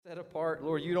Set apart.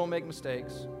 Lord, you don't make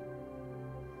mistakes.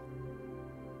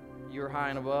 You're high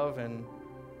and above, and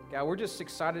God, we're just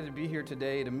excited to be here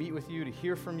today to meet with you, to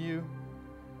hear from you.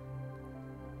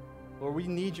 Lord, we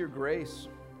need your grace.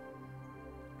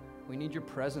 We need your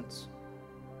presence.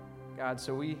 God,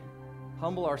 so we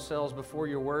humble ourselves before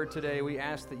your word today. We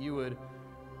ask that you would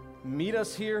meet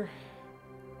us here.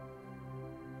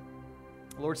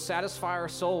 Lord, satisfy our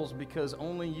souls because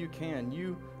only you can.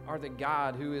 You are the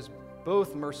God who is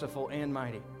both merciful and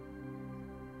mighty.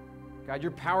 God, you're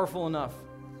powerful enough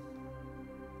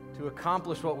to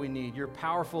accomplish what we need. You're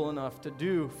powerful enough to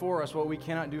do for us what we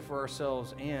cannot do for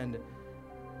ourselves, and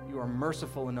you are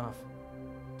merciful enough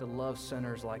to love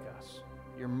sinners like us.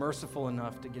 You're merciful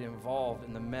enough to get involved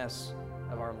in the mess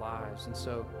of our lives. And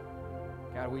so,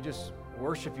 God, we just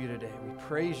worship you today. We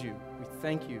praise you. We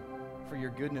thank you for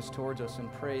your goodness towards us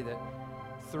and pray that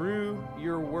through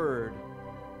your word,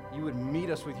 you would meet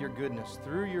us with your goodness.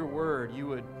 Through your word, you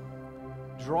would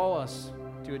draw us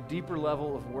to a deeper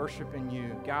level of worship in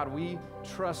you. God, we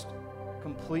trust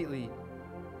completely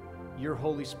your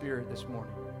Holy Spirit this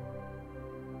morning.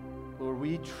 Lord,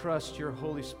 we trust your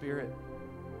Holy Spirit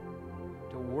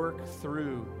to work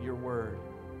through your word.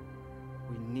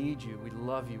 We need you. We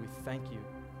love you. We thank you.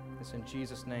 It's in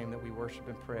Jesus' name that we worship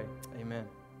and pray. Amen.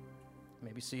 You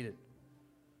may be seated.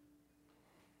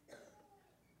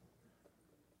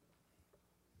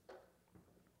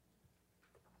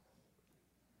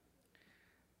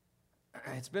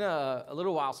 It's been a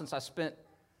little while since I spent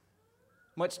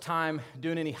much time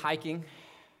doing any hiking.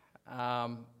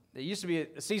 There used to be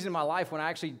a season in my life when I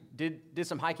actually did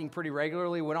some hiking pretty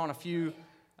regularly, went on a few 3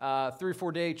 or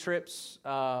 4 day trips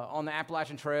on the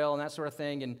Appalachian Trail and that sort of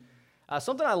thing. And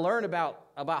something I learned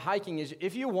about hiking is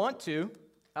if you want to,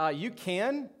 you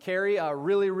can carry a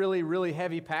really, really, really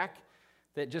heavy pack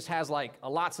that just has like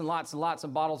lots and lots and lots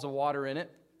of bottles of water in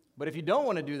it. But if you don't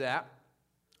want to do that,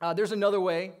 there's another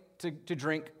way to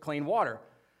drink clean water.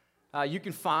 You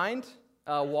can find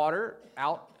water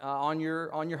out on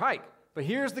your hike. But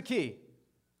here's the key.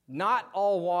 Not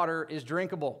all water is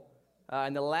drinkable.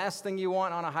 And the last thing you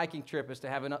want on a hiking trip is to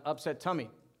have an upset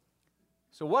tummy.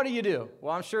 So what do?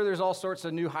 Well, I'm sure there's all sorts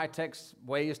of new high-tech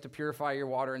ways to purify your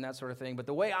water and that sort of thing. But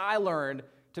the way I learned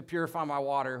to purify my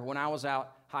water when I was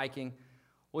out hiking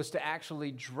was to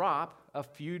actually drop a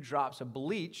few drops of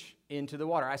bleach into the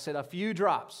water. I said a few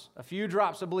drops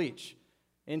of bleach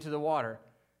into the water,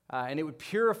 and it would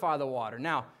purify the water.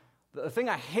 Now, the thing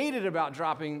I hated about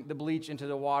dropping the bleach into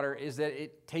the water is that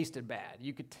it tasted bad.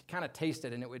 You could kind of taste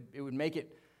it, and it would make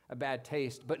it a bad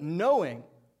taste. But knowing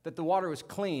that the water was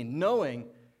clean, knowing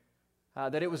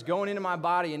that it was going into my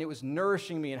body and it was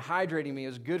nourishing me and hydrating me, it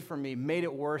was good for me, made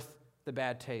it worth the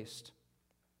bad taste.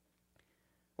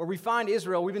 Where we find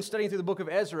Israel, we've been studying through the book of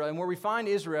Ezra, and where we find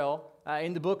Israel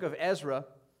in the book of Ezra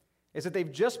is that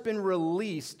they've just been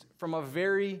released from a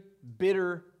very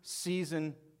bitter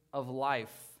season of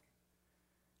life.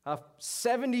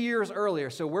 70 years earlier,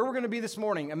 so where we're going to be this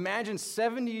morning, imagine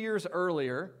 70 years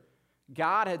earlier,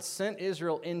 God had sent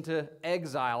Israel into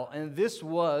exile, and this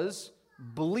was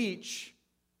bleach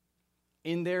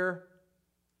in their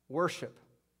worship.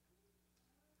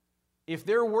 If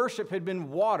their worship had been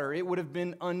water, it would have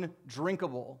been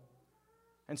undrinkable.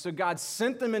 And so God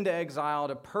sent them into exile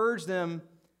to purge them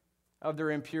of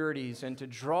their impurities and to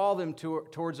draw them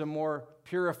towards a more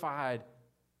purified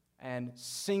and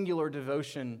singular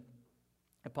devotion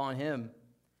upon Him.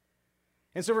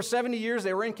 And so for 70 years,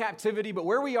 they were in captivity, but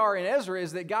where we are in Ezra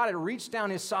is that God had reached down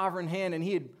His sovereign hand and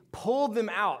He had pulled them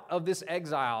out of this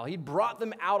exile. He brought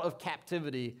them out of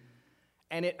captivity.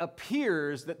 And it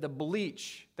appears that the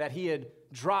bleach that He had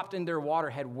dropped in their water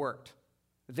had worked.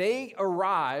 They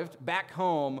arrived back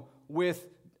home with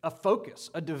a focus,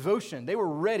 a devotion. They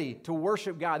were ready to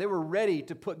worship God. They were ready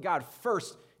to put God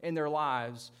first in their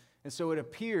lives. And so it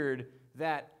appeared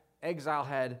that exile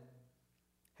had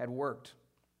worked.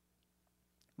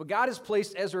 But God has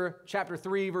placed Ezra chapter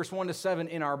 3, verse 1 to 7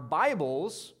 in our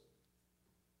Bibles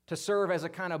to serve as a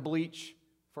kind of bleach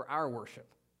for our worship.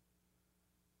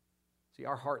 See,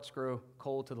 our hearts grow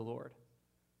cold to the Lord.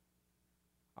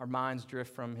 Our minds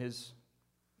drift from His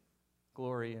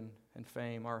glory and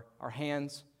fame. Our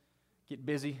hands get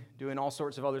busy doing all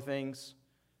sorts of other things.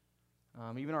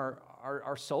 Even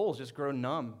our souls just grow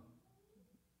numb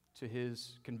to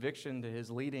His conviction, to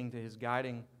His leading, to His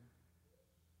guiding.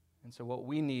 And so what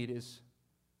we need is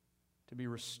to be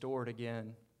restored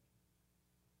again.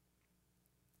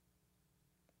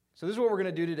 So this is what we're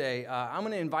going to do today. I'm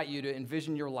going to invite you to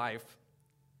envision your life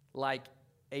like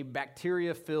a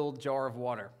bacteria-filled jar of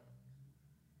water.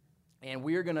 And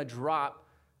we are going to drop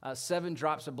 7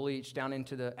 drops of bleach down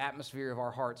into the atmosphere of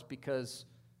our hearts, because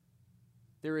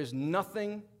there is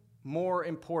nothing more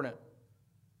important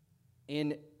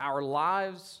in our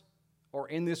lives or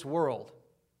in this world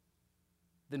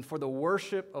than for the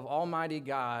worship of Almighty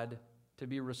God to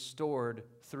be restored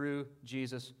through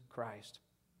Jesus Christ.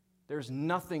 There's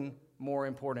nothing more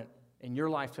important in your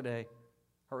life today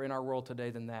or in our world today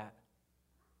than that.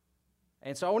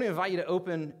 And so I want to invite you to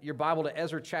open your Bible to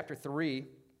Ezra chapter 3.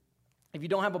 If you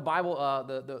don't have a Bible,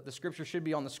 the scripture should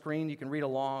be on the screen. You can read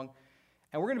along.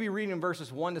 And we're going to be reading in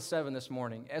verses 1 to 7 this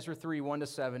morning, Ezra 3, 1 to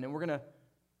 7. And we're going to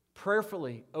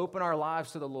prayerfully open our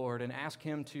lives to the Lord and ask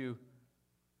Him to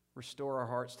restore our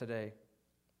hearts today.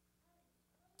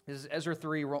 This is Ezra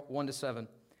 3, 1 to 7. It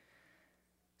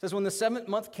says, when the 7th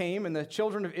month came and the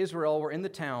children of Israel were in the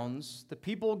towns, the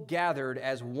people gathered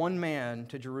as one man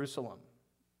to Jerusalem.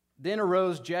 Then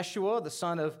arose Jeshua, the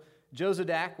son of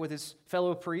Jozadak, with his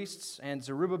fellow priests, and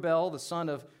Zerubbabel, the son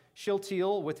of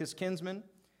Shealtiel, with his kinsmen,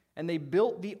 and they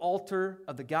built the altar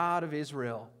of the God of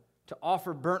Israel to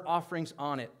offer burnt offerings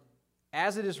on it,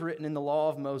 as it is written in the law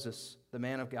of Moses, the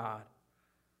man of God.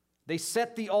 They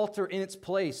set the altar in its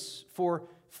place, for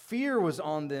fear was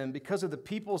on them because of the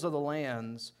peoples of the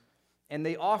lands, and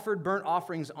they offered burnt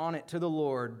offerings on it to the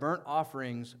Lord, burnt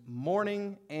offerings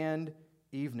morning and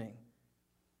evening.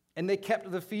 And they kept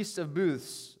the feasts of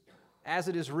booths, as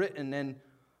it is written, and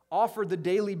offered the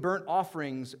daily burnt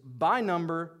offerings by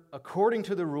number according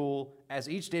to the rule as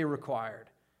each day required.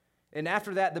 And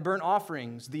after that, the burnt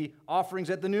offerings, the offerings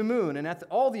at the new moon, and at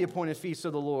all the appointed feasts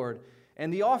of the Lord,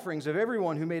 and the offerings of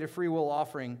everyone who made a free will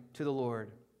offering to the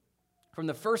Lord. From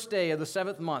the first day of the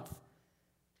 7th month,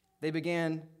 they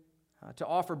began to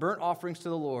offer burnt offerings to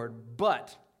the Lord,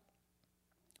 but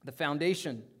the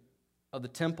foundation of the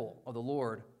temple of the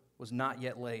Lord was not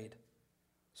yet laid.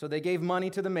 So they gave money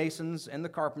to the masons and the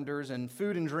carpenters, and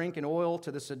food and drink and oil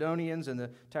to the Sidonians and the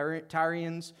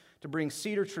Tyrians, to bring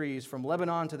cedar trees from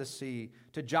Lebanon to the sea,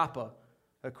 to Joppa,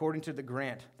 according to the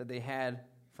grant that they had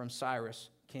from Cyrus,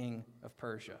 king of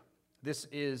Persia. This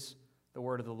is the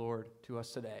word of the Lord to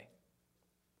us today.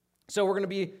 So we're going to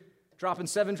be dropping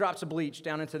 7 drops of bleach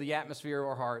down into the atmosphere of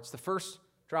our hearts. The first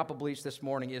drop of bleach this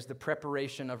morning is the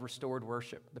preparation of restored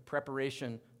worship. The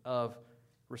preparation of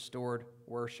restored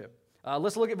worship.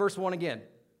 Let's look at verse 1 again.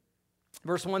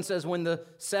 Verse 1 says, when the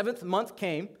 7th month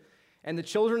came and the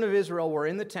children of Israel were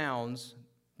in the towns,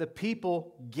 the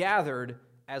people gathered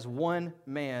as one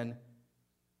man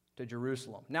to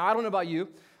Jerusalem. Now, I don't know about you,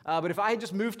 but if I had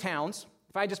just moved towns,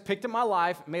 if I had just picked up my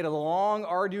life, made a long,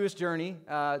 arduous journey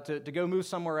to go move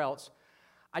somewhere else,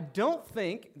 I don't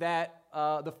think that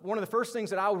one of the first things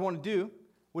that I would want to do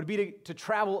would be to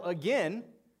travel again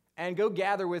and go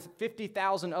gather with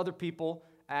 50,000 other people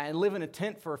and live in a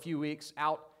tent for a few weeks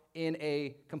out in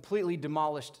a completely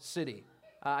demolished city.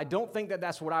 I don't think that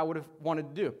that's what I would have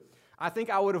wanted to do. I think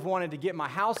I would have wanted to get my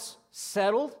house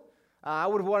settled. I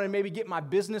would have wanted to maybe get my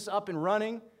business up and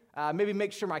running, maybe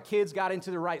make sure my kids got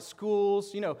into the right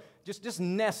schools, just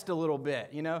nest a little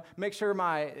bit, make sure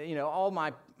all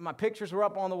my pictures were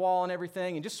up on the wall and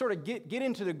everything, and just sort of get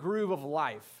into the groove of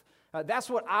life. That's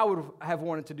what I would have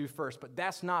wanted to do first, but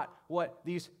that's not what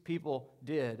these people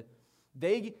did.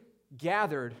 They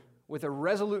gathered with a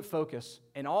resolute focus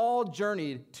and all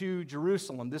journeyed to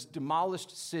Jerusalem, this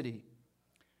demolished city.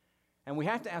 And we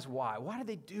have to ask why. Why did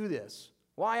they do this?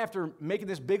 Why, after making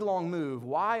this big, long move,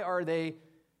 why are they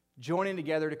joining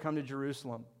together to come to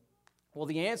Jerusalem? Well,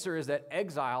 the answer is that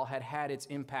exile had had its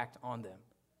impact on them.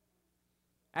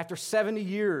 After 70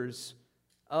 years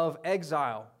of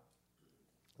exile,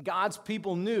 God's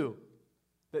people knew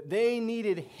that they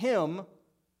needed Him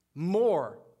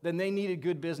more than they needed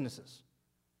good businesses.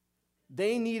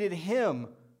 They needed Him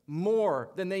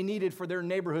more than they needed for their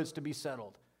neighborhoods to be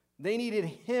settled. They needed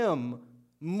Him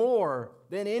more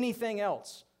than anything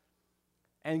else.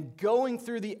 And going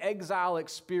through the exile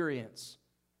experience,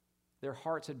 their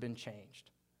hearts had been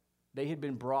changed. They had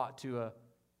been brought to a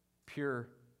pure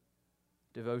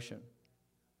devotion.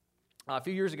 A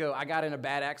few years ago, I got in a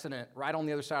bad accident right on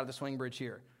the other side of the swing bridge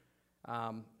here.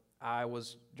 I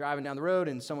was driving down the road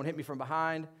and someone hit me from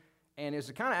behind, and it was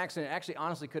the kind of accident, actually,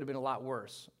 honestly, could have been a lot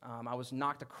worse. I was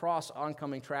knocked across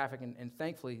oncoming traffic, and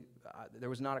thankfully, there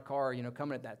was not a car,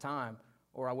 coming at that time,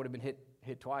 or I would have been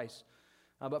hit twice.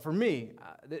 But for me,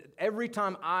 every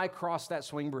time I cross that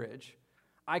swing bridge,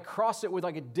 I cross it with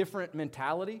like a different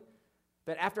mentality,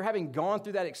 that after having gone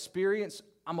through that experience,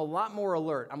 I'm a lot more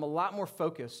alert, I'm a lot more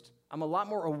focused, I'm a lot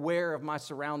more aware of my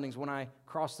surroundings when I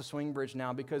cross the swing bridge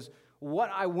now, because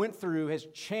what I went through has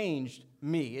changed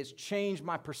me. It's changed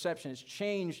my perception. It's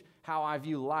changed how I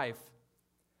view life.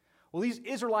 Well, these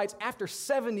Israelites, after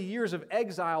 70 years of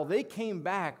exile, they came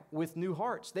back with new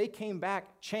hearts. They came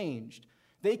back changed.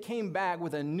 They came back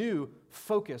with a new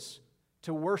focus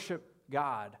to worship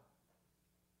God.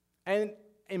 And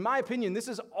in my opinion, this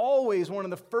is always one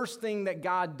of the first things that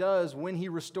God does when He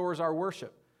restores our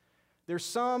worship. There's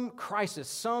some crisis,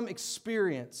 some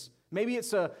experience. Maybe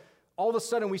it's all of a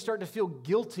sudden we start to feel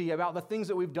guilty about the things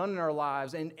that we've done in our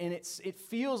lives, and it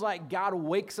feels like God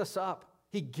wakes us up.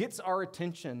 He gets our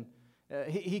attention.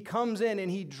 He comes in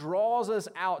and He draws us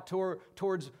out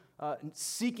towards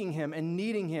seeking Him and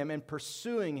needing Him and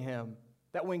pursuing Him.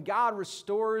 That when God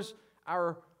restores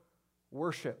our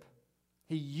worship,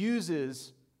 He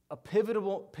uses a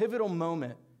pivotal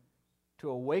moment to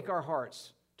awake our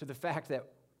hearts to the fact that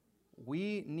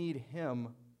we need Him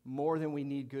more than we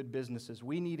need good businesses.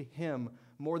 We need Him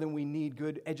more than we need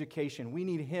good education. We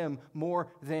need Him more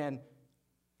than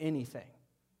anything.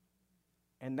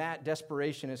 And that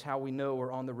desperation is how we know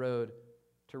we're on the road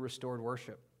to restored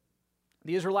worship.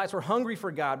 The Israelites were hungry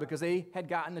for God because they had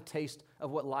gotten a taste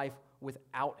of what life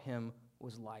without Him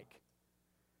was like.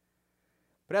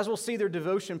 But as we'll see, their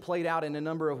devotion played out in a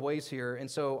number of ways here. And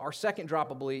so our second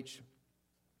drop of bleach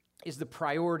is the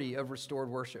priority of restored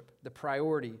worship. The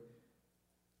priority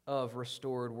of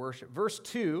restored worship. Verse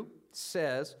 2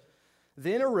 says,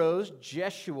 "Then arose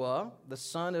Jeshua, the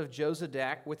son of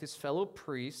Jozadak, with his fellow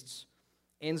priests,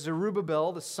 and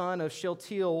Zerubbabel, the son of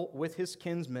Shealtiel, with his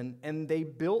kinsmen, and they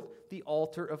built the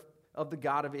altar of the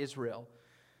God of Israel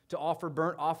to offer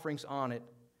burnt offerings on it,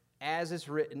 as is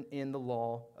written in the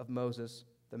law of Moses,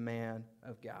 the man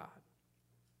of God."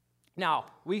 Now,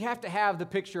 we have to have the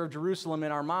picture of Jerusalem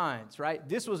in our minds, right?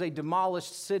 This was a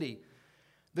demolished city.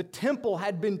 The temple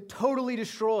had been totally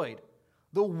destroyed.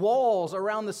 The walls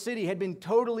around the city had been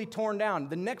totally torn down.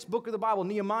 The next book of the Bible,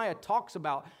 Nehemiah, talks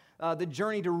about the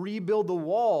journey to rebuild the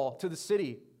wall to the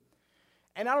city.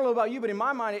 And I don't know about you, but in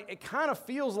my mind, it kind of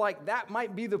feels like that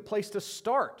might be the place to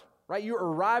start, right? You're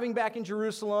arriving back in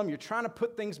Jerusalem. You're trying to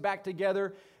put things back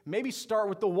together. Maybe start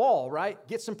with the wall, right?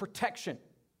 Get some protection.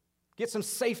 Get some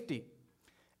safety.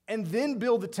 And then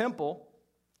build the temple.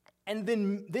 And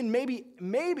then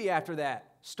maybe after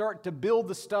that, start to build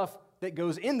the stuff that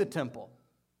goes in the temple.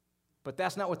 But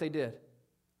that's not what they did.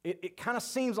 It kind of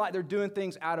seems like they're doing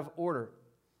things out of order.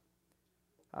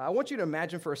 I want you to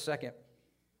imagine for a second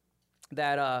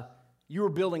that you were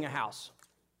building a house,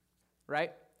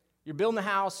 right? You're building a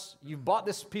house. You've bought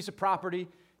this piece of property.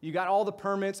 You got all the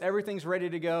permits. Everything's ready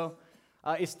to go.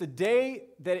 It's the day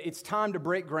that it's time to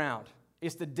break ground.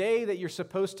 It's the day that you're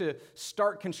supposed to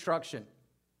start construction.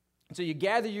 And so you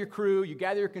gather your crew, you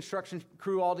gather your construction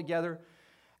crew all together,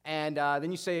 and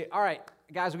then you say, all right,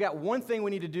 guys, we got one thing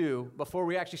we need to do before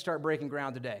we actually start breaking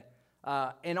ground today.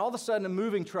 And all of a sudden, a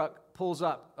moving truck pulls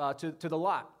up to the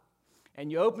lot.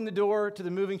 And you open the door to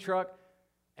the moving truck,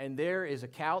 and there is a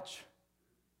couch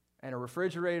and a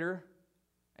refrigerator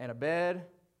and a bed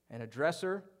and a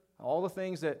dresser, all the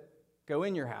things that go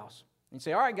in your house. And you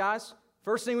say, all right, guys,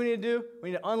 first thing we need to do, we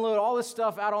need to unload all this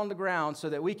stuff out on the ground so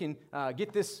that we can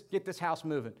get this house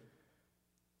moving.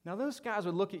 Now, those guys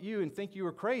would look at you and think you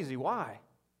were crazy. Why?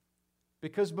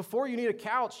 Because before you need a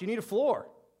couch, you need a floor.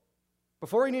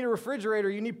 Before you need a refrigerator,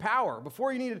 you need power.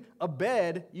 Before you need a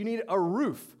bed, you need a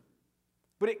roof.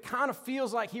 But it kind of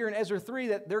feels like here in Ezra 3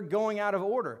 that they're going out of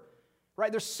order,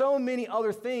 right? There's so many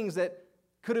other things that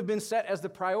could have been set as the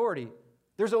priority.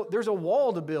 There's a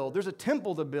wall to build. There's a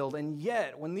temple to build. And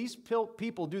yet, when these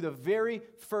people do the very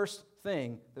first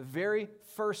thing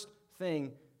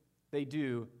they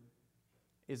do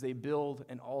is they build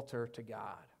an altar to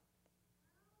God.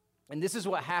 And this is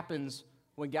what happens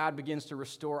when God begins to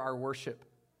restore our worship.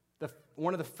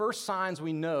 One of the first signs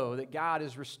we know that God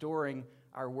is restoring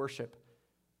our worship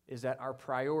is that our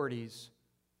priorities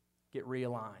get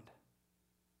realigned.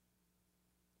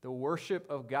 The worship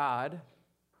of God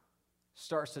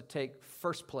starts to take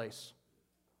first place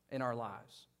in our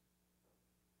lives.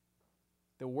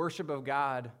 The worship of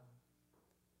God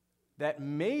that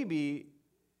maybe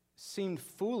seemed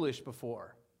foolish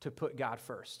before to put God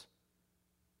first.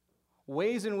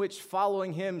 Ways in which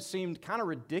following Him seemed kind of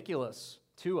ridiculous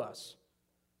to us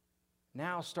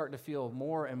now start to feel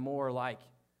more and more like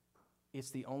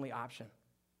it's the only option.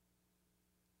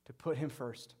 To put Him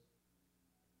first.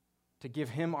 To give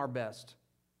Him our best.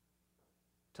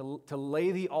 To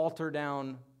lay the altar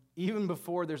down even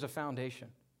before there's a foundation.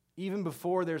 Even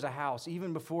before there's a house.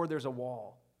 Even before there's a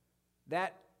wall.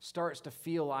 That starts to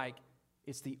feel like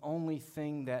it's the only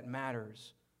thing that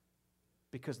matters.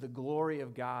 Because the glory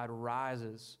of God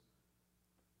rises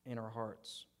in our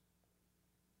hearts.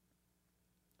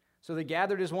 So they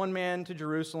gathered as one man to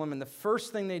Jerusalem, and the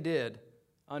first thing they did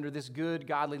under this good,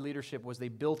 godly leadership was they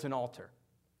built an altar.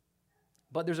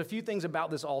 But there's a few things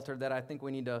about this altar that I think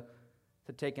we need to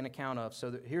take an account of.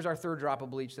 So here's our third drop of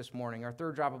bleach this morning. Our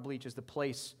third drop of bleach is the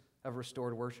place of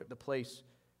restored worship, the place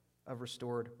of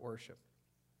restored worship.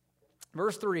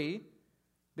 Verse 3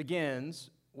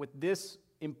 begins with this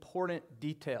important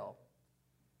detail.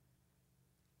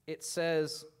 It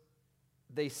says,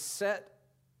 they set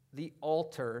the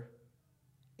altar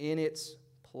in its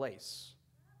place.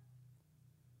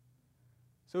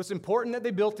 So it's important that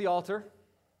they built the altar.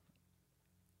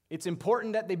 It's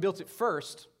important that they built it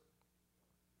first.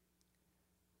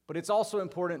 But it's also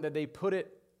important that they put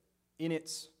it in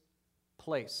its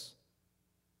place.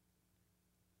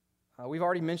 We've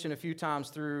already mentioned a few times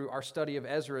through our study of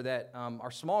Ezra that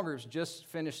our small groups just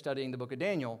finished studying the book of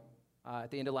Daniel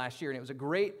at the end of last year. And it was a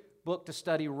great book to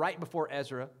study right before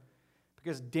Ezra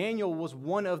because Daniel was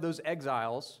one of those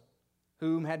exiles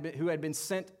who had been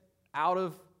sent out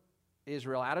of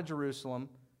Israel, out of Jerusalem,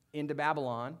 into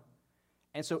Babylon.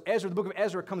 And so Ezra, the book of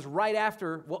Ezra, comes right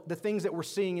after the things that we're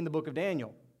seeing in the book of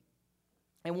Daniel.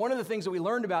 And one of the things that we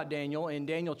learned about Daniel in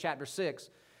Daniel chapter 6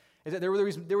 is that there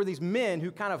were these men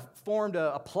who kind of formed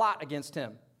a plot against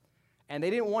him. And they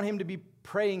didn't want him to be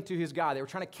praying to his God. They were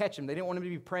trying to catch him. They didn't want him to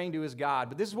be praying to his God.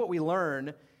 But this is what we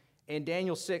learn in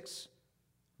Daniel 6,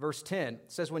 verse 10. It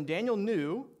says, when Daniel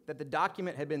knew that the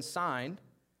document had been signed,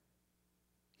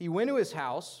 he went to his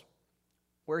house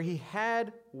where he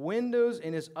had windows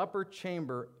in his upper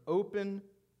chamber open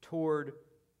toward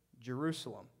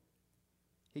Jerusalem.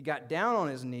 He got down on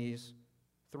his knees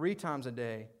 3 times a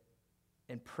day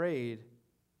and prayed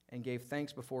and gave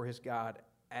thanks before his God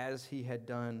as he had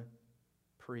done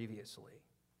previously.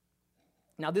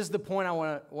 Now, this is the point I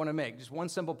want to make. Just one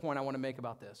simple point I want to make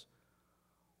about this.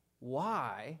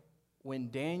 Why,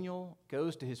 when Daniel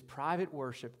goes to his private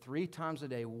worship 3 times a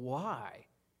day, why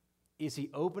is he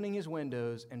opening his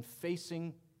windows and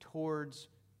facing towards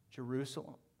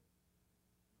Jerusalem?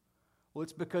 Well,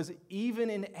 it's because even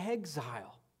in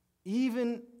exile,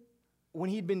 even when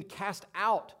he'd been cast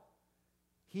out,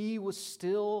 he was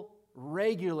still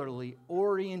regularly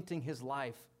orienting his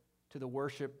life to the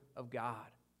worship of God.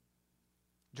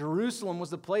 Jerusalem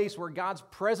was the place where God's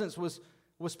presence was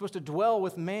supposed to dwell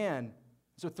with man.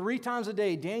 So 3 times a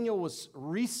day, Daniel was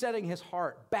resetting his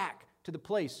heart back to the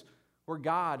place where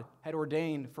God had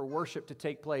ordained for worship to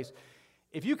take place.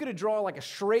 If you could draw like a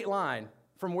straight line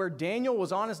from where Daniel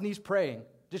was on his knees praying,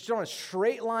 just drawn a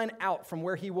straight line out from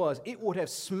where he was, it would have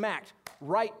smacked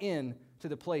right in to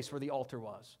the place where the altar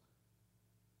was.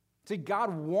 See,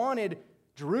 God wanted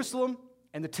Jerusalem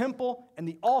and the temple and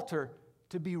the altar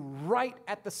to be right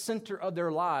at the center of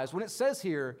their lives. When it says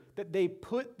here that they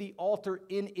put the altar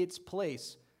in its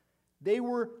place, they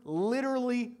were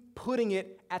literally putting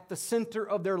it at the center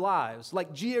of their lives.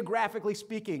 Like geographically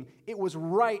speaking, it was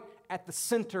right at the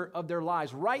center of their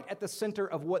lives, right at the center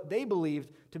of what they believed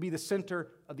to be the center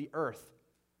of the earth.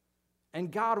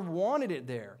 And God wanted it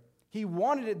there. He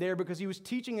wanted it there because he was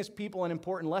teaching his people an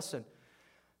important lesson.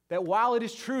 That while it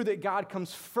is true that God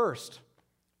comes first,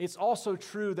 it's also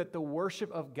true that the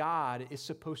worship of God is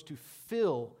supposed to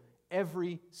fill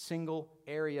every single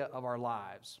area of our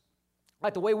lives.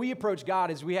 Like the way we approach God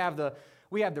is we have the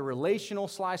relational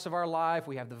slice of our life,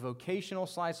 we have the vocational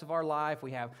slice of our life,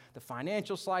 we have the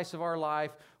financial slice of our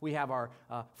life, we have our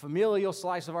familial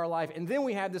slice of our life, and then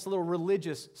we have this little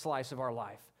religious slice of our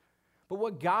life. But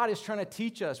what God is trying to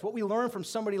teach us, what we learn from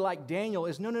somebody like Daniel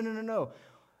is no.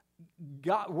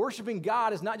 Worshiping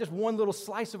God is not just one little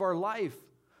slice of our life.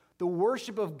 The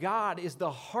worship of God is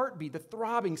the heartbeat, the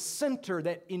throbbing center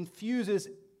that infuses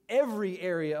every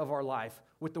area of our life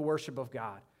with the worship of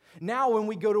God. Now when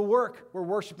we go to work, we're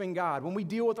worshiping God. When we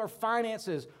deal with our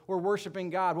finances, we're worshiping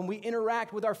God. When we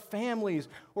interact with our families,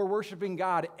 we're worshiping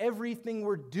God. Everything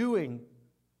we're doing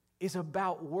is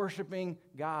about worshiping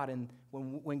God. And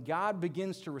when God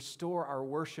begins to restore our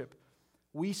worship,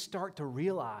 we start to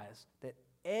realize that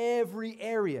every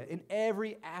area, in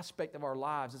every aspect of our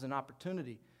lives is an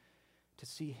opportunity to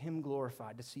see him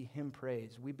glorified, to see him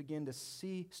praised. We begin to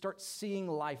start seeing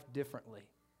life differently.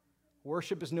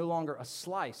 Worship is no longer a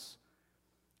slice,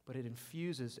 but it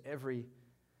infuses every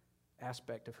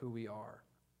aspect of who we are.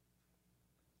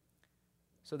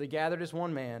 So they gathered as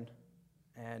one man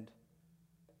and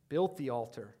built the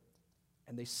altar,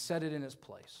 and they set it in its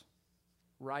place,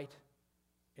 right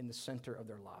in the center of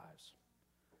their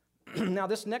lives. Now,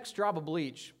 this next drop of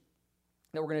bleach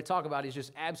that we're going to talk about is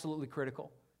just absolutely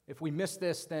critical. If we miss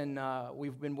this, then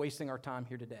we've been wasting our time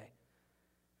here today.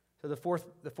 So the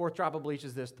fourth drop of bleach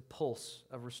is this, the pulse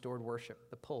of restored worship.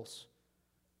 The pulse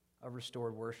of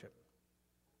restored worship.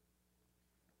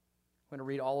 I'm going to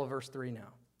read all of verse 3 now.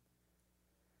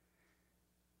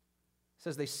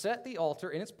 says, they set the altar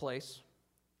in its place,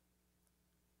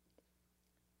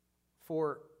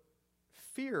 for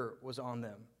fear was on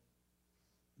them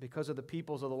because of the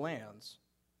peoples of the lands.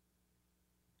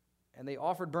 And they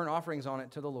offered burnt offerings on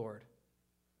it to the Lord.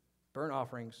 Burnt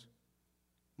offerings,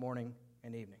 morning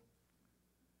and evening.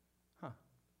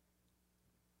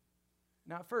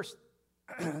 Now, at first,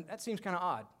 that seems kind of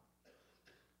odd.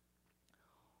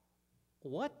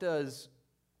 What does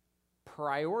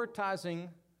prioritizing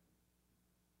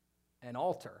an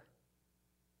altar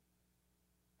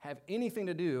have anything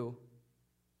to do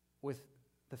with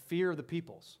the fear of the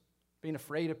peoples, being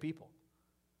afraid of people?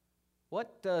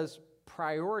 What does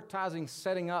prioritizing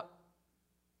setting up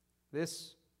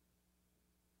this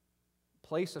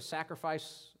place of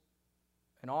sacrifice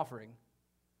and offering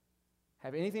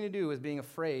have anything to do with being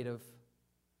afraid of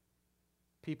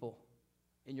people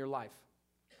in your life?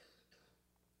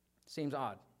 Seems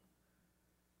odd.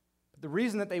 But the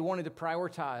reason that they wanted to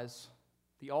prioritize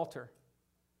the altar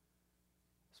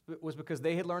was because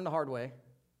they had learned the hard way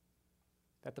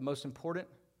that the most important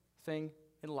thing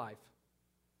in life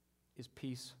is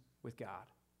peace with God.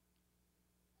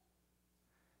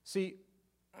 See,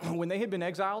 when they had been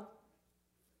exiled,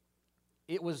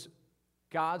 it was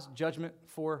God's judgment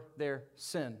for their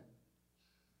sin.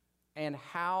 And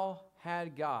how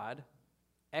had God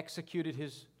executed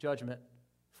his judgment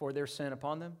for their sin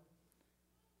upon them?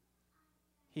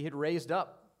 He had raised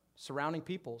up surrounding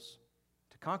peoples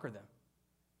to conquer them.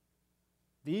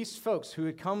 These folks who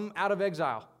had come out of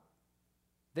exile,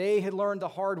 they had learned the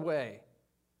hard way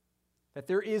that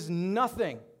there is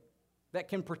nothing that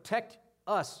can protect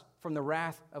us from the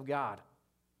wrath of God.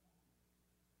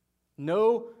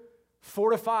 No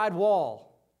fortified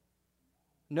wall,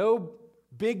 no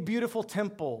big, beautiful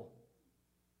temple,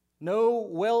 no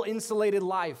well-insulated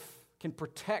life can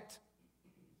protect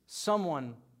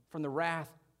someone from the wrath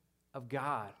of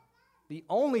God. The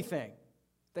only thing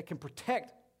that can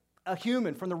protect a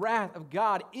human from the wrath of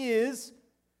God is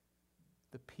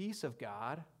the peace of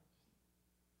God,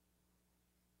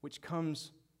 which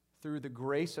comes through the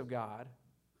grace of God,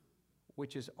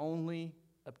 which is only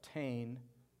obtained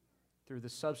through the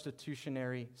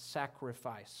substitutionary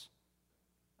sacrifice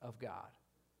of God.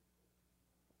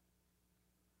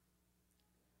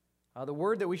 The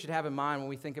word that we should have in mind when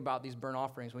we think about these burnt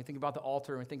offerings, when we think about the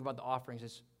altar, when we think about the offerings,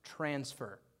 is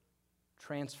transfer.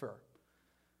 Transfer.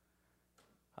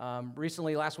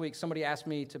 Recently, last week, somebody asked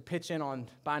me to pitch in on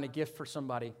buying a gift for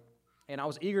somebody, and I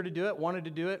was eager to do it, wanted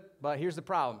to do it, but here's the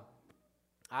problem: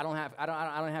 I don't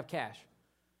have cash.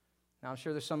 Now, I'm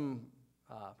sure there's some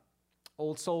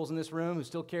old souls in this room who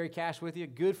still carry cash with you.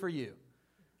 Good for you.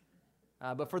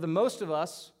 But for the most of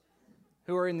us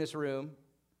who are in this room,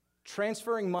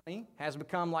 transferring money has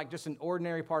become like just an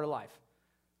ordinary part of life.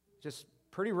 Just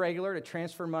pretty regular to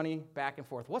transfer money back and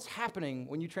forth. What's happening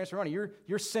when you transfer money?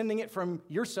 You're sending it from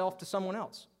yourself to someone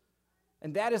else.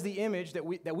 And that is the image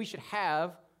that we should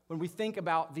have when we think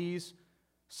about these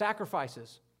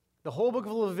sacrifices. The whole book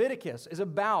of Leviticus is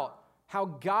about how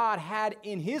God had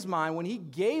in his mind when he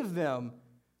gave them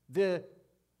the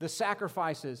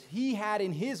sacrifices. He had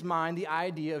in his mind the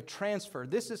idea of transfer.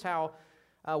 This is how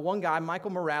one guy,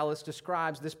 Michael Morales,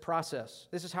 describes this process.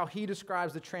 This is how he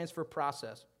describes the transfer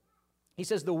process. He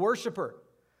says, the worshiper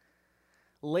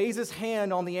lays his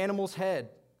hand on the animal's head,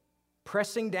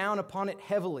 pressing down upon it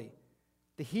heavily.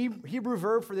 The Hebrew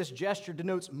verb for this gesture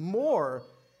denotes more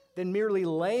than merely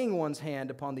laying one's hand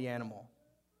upon the animal,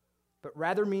 but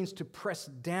rather means to press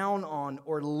down on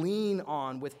or lean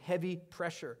on with heavy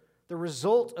pressure. The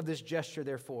result of this gesture,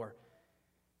 therefore,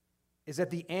 is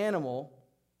that the animal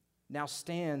now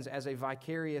stands as a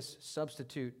vicarious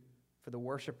substitute for the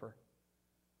worshiper,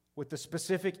 with the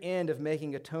specific end of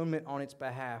making atonement on its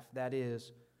behalf, that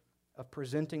is, of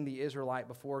presenting the Israelite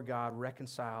before God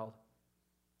reconciled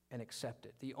and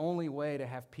accepted. The only way to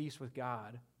have peace with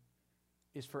God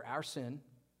is for our sin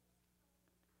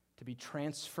to be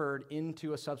transferred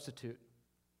into a substitute,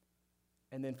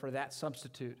 and then for that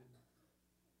substitute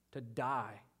to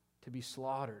die, to be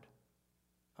slaughtered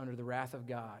under the wrath of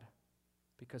God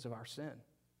because of our sin.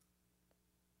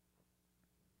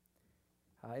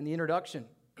 In the introduction,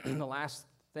 the last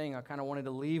thing I kind of wanted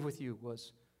to leave with you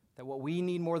was that what we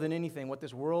need more than anything, what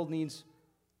this world needs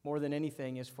more than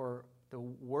anything, is for the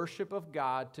worship of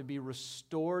God to be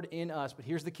restored in us. But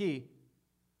here's the key: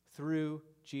 through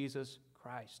Jesus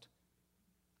Christ.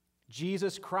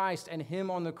 Jesus Christ and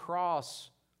him on the cross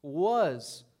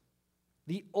was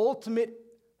the ultimate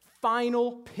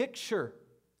final picture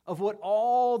of what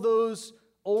all those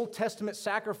Old Testament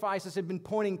sacrifices had been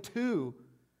pointing to.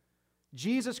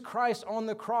 Jesus Christ on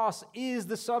the cross is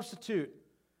the substitute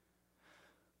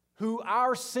who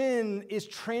our sin is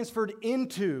transferred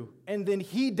into, and then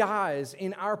he dies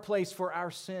in our place for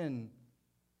our sin.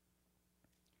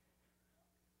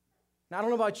 Now, I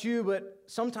don't know about you, but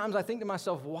sometimes I think to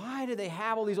myself, why do they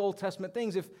have all these Old Testament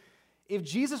things? If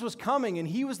Jesus was coming and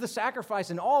he was the sacrifice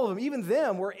and all of them, even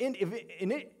them, were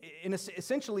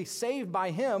essentially saved by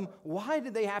him, why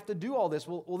did they have to do all this?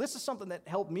 Well, this is something that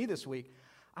helped me this week.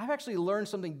 I've actually learned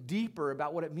something deeper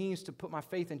about what it means to put my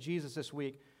faith in Jesus this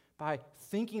week by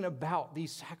thinking about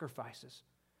these sacrifices.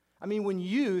 I mean, when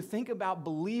you think about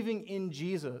believing in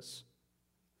Jesus,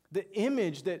 the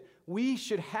image that we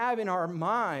should have in our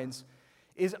minds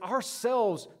is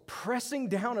ourselves pressing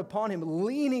down upon him,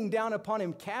 leaning down upon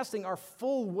him, casting our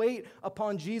full weight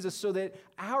upon Jesus so that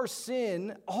our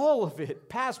sin, all of it,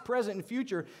 past, present, and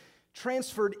future,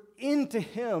 transferred into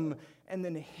him and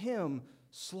then him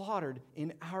slaughtered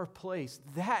in our place.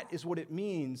 That is what it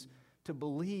means to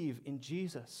believe in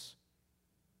Jesus.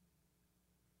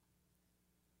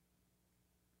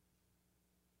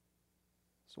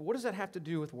 So what does that have to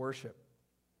do with worship?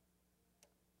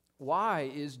 Why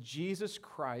is Jesus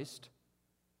Christ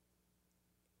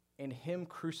and him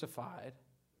crucified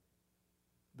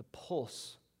the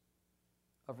pulse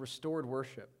of restored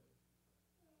worship?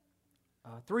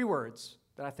 3 words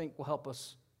that I think will help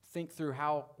us think through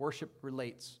how worship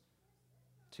relates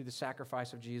to the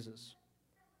sacrifice of Jesus.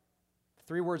 The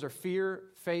 3 words are fear,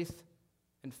 faith,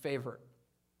 and favor.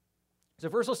 So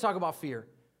first, let's talk about fear.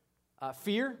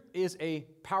 Fear is a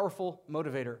powerful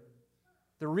motivator.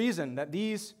 The reason that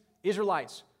these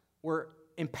Israelites were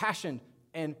impassioned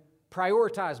and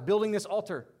prioritized building this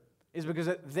altar is because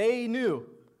they knew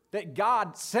that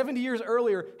God 70 years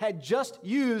earlier had just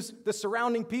used the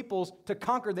surrounding peoples to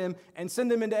conquer them and send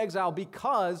them into exile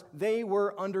because they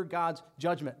were under God's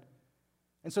judgment.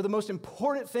 And so the most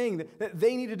important thing that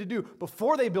they needed to do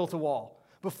before they built a wall,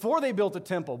 before they built a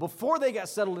temple, before they got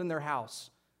settled in their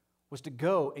house, was to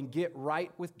go and get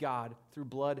right with God through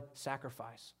blood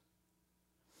sacrifice.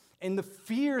 And the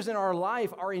fears in our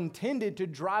life are intended to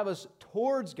drive us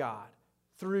towards God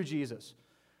through Jesus.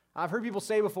 I've heard people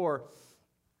say before,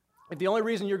 if the only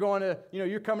reason you're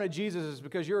coming to Jesus is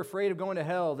because you're afraid of going to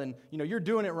hell, then, you're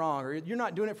doing it wrong, or you're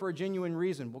not doing it for a genuine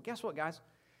reason. Well, guess what, guys?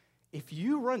 If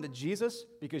you run to Jesus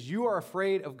because you are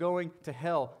afraid of going to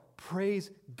hell, praise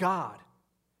God.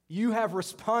 You have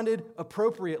responded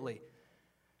appropriately.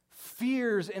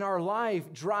 Fears in our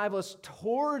life drive us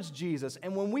towards Jesus.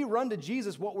 And when we run to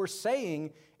Jesus, what we're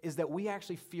saying is that we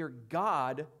actually fear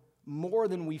God more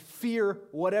than we fear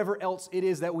whatever else it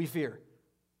is that we fear.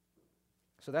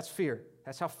 So that's fear.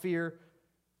 That's how fear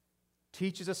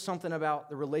teaches us something about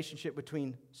the relationship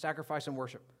between sacrifice and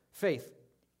worship. Faith.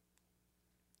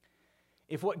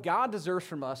 If what God deserves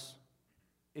from us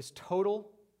is total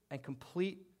and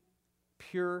complete,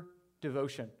 pure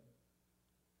devotion,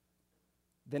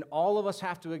 then all of us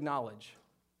have to acknowledge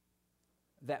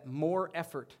that more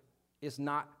effort is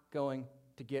not going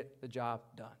to get the job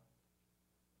done.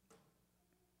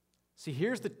 See,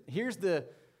 here's the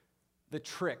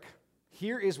trick.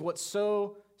 Here is what's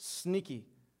so sneaky.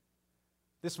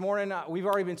 This morning, we've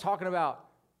already been talking about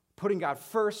putting God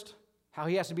first, how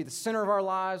he has to be the center of our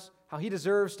lives, how he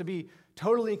deserves to be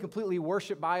totally and completely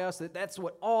worshiped by us, that's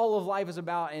what all of life is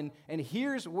about. And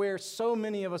here's where so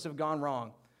many of us have gone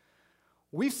wrong.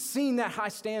 We've seen that high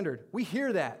standard. We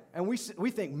hear that, and we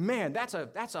think, man, that's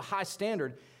a high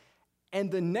standard.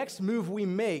 And the next move we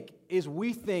make is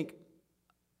we think,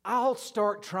 I'll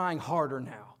start trying harder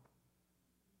now.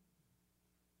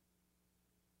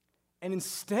 And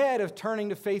instead of turning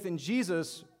to faith in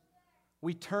Jesus,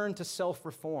 we turn to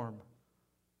self-reform.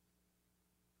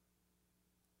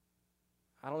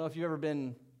 I don't know if you've ever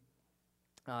been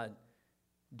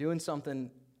doing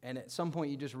something and at some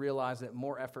point you just realize that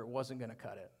more effort wasn't going to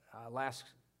cut it. Last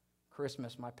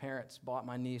Christmas, my parents bought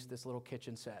my niece this little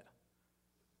kitchen set.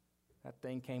 That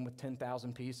thing came with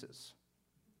 10,000 pieces.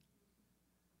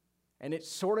 And it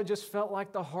sort of just felt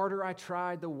like the harder I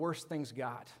tried, the worse things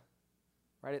got.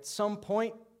 Right? At some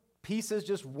point, pieces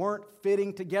just weren't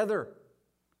fitting together.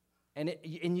 And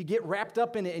you get wrapped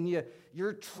up in it, and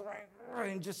you're trying,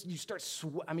 and you start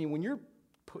when you're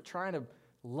trying to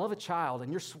love a child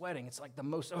and you're sweating, it's like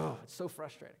it's so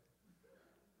frustrating.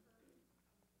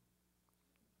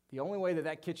 The only way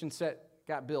that kitchen set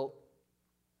got built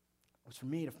was for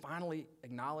me to finally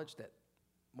acknowledge that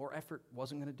more effort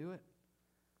wasn't going to do it.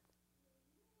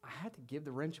 I had to give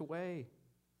the wrench away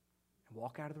and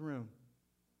walk out of the room.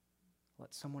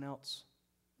 Let someone else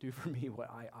do for me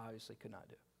what I obviously could not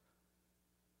do.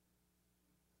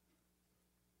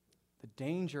 The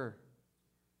danger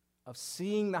of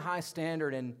seeing the high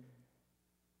standard and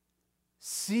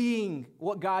seeing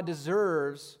what God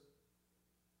deserves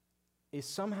is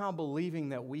somehow believing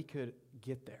that we could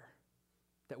get there,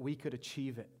 that we could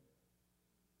achieve it.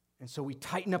 And so we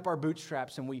tighten up our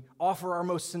bootstraps and we offer our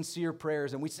most sincere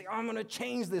prayers and we say, I'm going to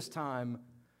change this time.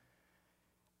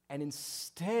 And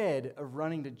instead of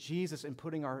running to Jesus and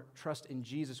putting our trust in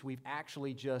Jesus, we've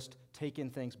actually just taken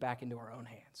things back into our own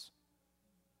hands.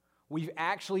 We've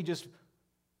actually just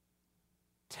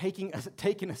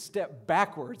taken a step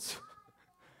backwards.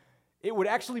 It would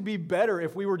actually be better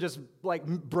if we were just like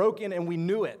broken and we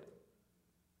knew it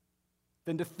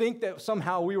than to think that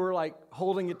somehow we were like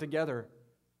holding it together.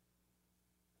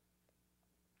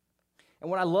 And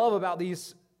what I love about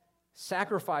these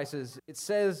sacrifices, it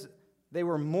says they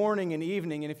were morning and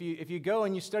evening. And if you go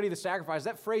and you study the sacrifice,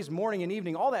 that phrase morning and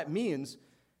evening, all that means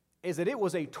is that it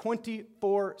was a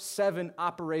 24/7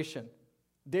 operation.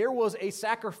 There was a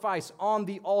sacrifice on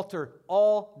the altar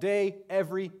all day,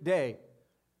 every day.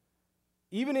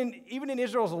 Even in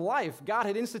Israel's life, God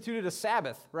had instituted a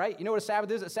Sabbath, right? You know what a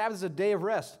Sabbath is? A Sabbath is a day of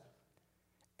rest.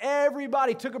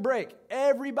 Everybody took a break.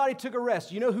 Everybody took a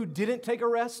rest. You know who didn't take a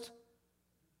rest?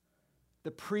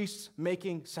 The priests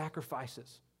making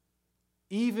sacrifices.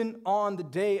 Even on the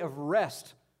day of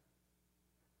rest,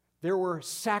 there were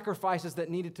sacrifices that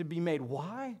needed to be made.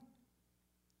 Why?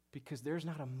 Because there's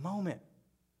not a moment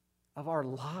of our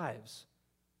lives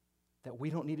that we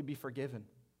don't need to be forgiven.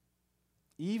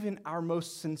 Even our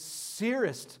most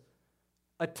sincerest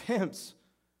attempts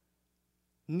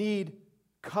need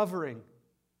covering.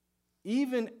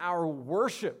 Even our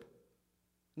worship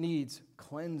needs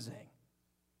cleansing.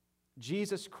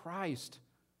 Jesus Christ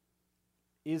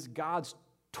is God's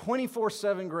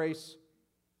 24/7 grace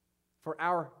for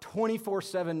our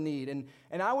 24/7 need.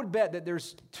 And I would bet that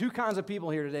there's two kinds of people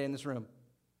here today in this room.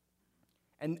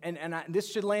 And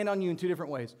this should land on you in two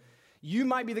different ways. You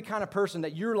might be the kind of person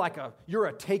that you're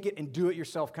a take it and do it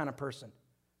yourself kind of person.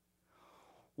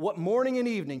 What morning and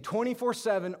evening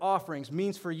 24/7 offerings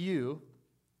means for you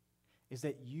is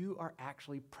that you are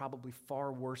actually probably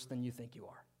far worse than you think you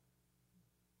are.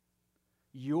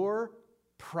 Your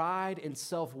pride and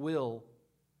self-will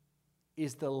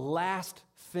is the last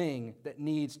thing that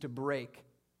needs to break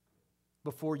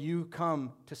before you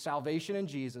come to salvation in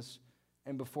Jesus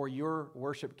and before your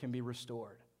worship can be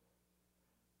restored.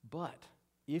 But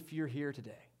if you're here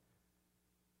today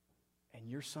and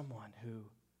you're someone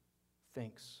who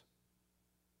thinks,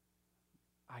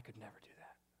 I could never do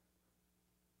that,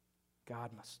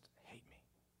 God must hate me,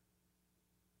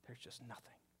 there's just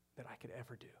nothing that I could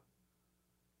ever do,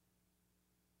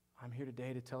 I'm here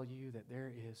today to tell you that there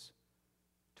is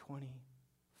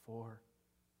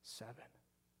 24/7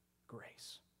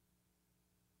 grace.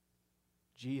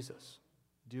 Jesus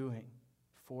doing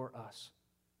for us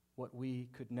what we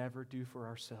could never do for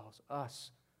ourselves.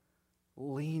 Us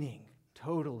leaning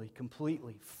totally,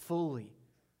 completely, fully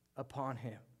upon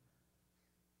Him.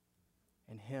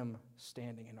 And Him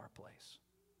standing in our place.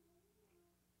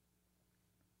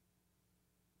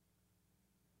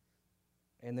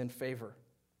 And then favor.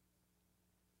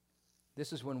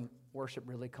 This is when worship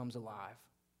really comes alive.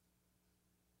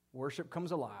 Worship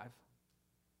comes alive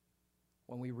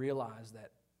when we realize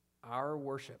that our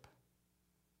worship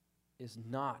is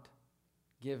not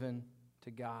given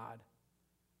to God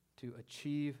to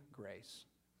achieve grace,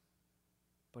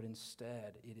 but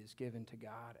instead it is given to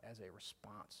God as a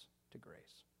response to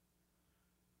grace.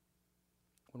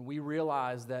 When we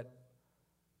realize that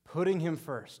putting Him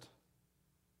first,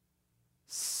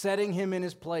 setting Him in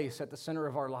His place at the center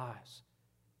of our lives,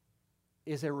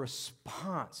 is a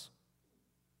response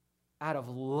out of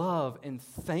love and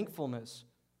thankfulness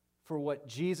for what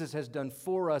Jesus has done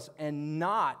for us, and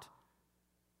not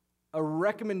a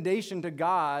recommendation to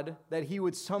God that He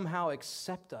would somehow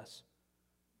accept us.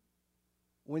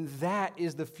 When that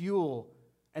is the fuel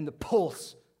and the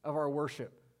pulse of our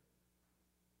worship,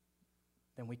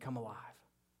 then we come alive.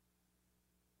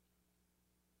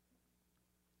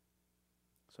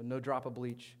 So no drop of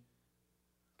bleach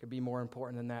could be more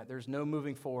important than that. There's no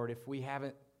moving forward if we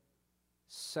haven't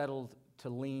settled to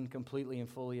lean completely and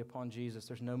fully upon Jesus.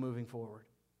 There's no moving forward.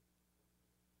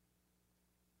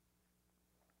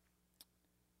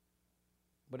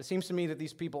 But it seems to me that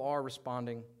these people are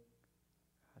responding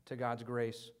to God's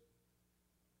grace.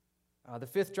 The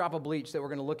fifth drop of bleach that we're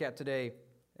going to look at today,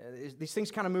 these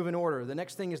things kind of move in order. The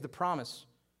next thing is the promise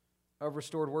of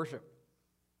restored worship.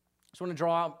 I just want to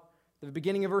draw out the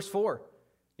beginning of verse 4.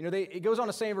 You know, it goes on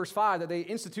to say in verse 5 that they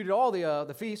instituted all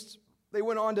the feasts. They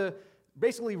went on to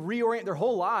basically reorient their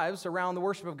whole lives around the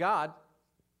worship of God.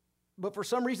 But for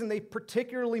some reason, they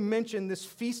particularly mention this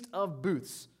Feast of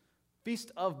Booths.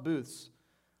 Feast of Booths.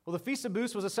 Well, Well, the Feast of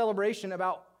Booths was a celebration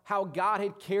about how God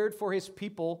had cared for his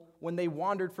people when they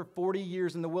wandered for 40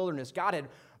 years in the wilderness. God had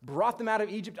brought them out of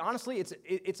Egypt. Honestly,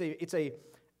 it's a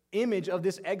image of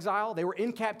this exile. They were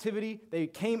in captivity. They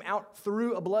came out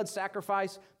through a blood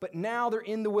sacrifice, but now they're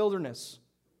in the wilderness.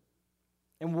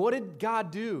 And what did God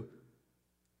do?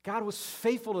 God was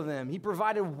faithful to them. He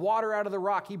provided water out of the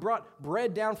rock. He brought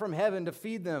bread down from heaven to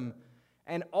feed them.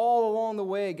 And all along the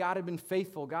way, God had been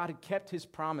faithful. God had kept his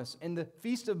promise. And the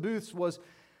Feast of Booths was,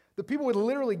 the people would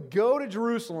literally go to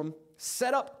Jerusalem,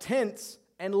 set up tents,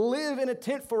 and live in a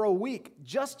tent for a week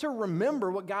just to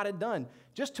remember what God had done,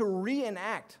 just to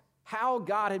reenact how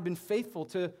God had been faithful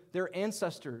to their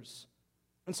ancestors.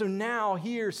 And so now,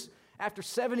 here, after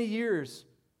 70 years,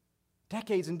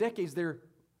 decades and decades, they're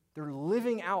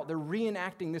living out, they're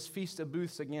reenacting this Feast of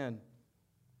Booths again.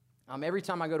 Every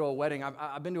time I go to a wedding,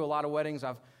 I've been to a lot of weddings,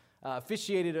 I've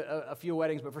officiated a few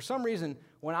weddings, but for some reason,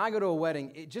 when I go to a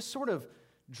wedding, it just sort of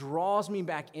draws me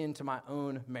back into my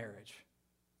own marriage.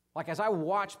 Like as I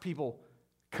watch people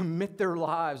commit their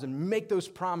lives and make those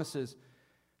promises,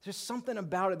 there's something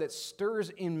about it that stirs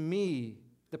in me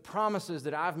the promises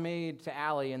that I've made to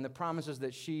Allie and the promises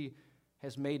that she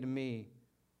has made to me.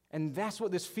 And that's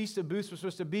what this Feast of Booths was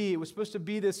supposed to be. It was supposed to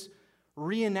be this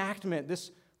reenactment,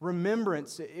 this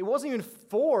remembrance. It wasn't even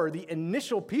for the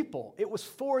initial people. It was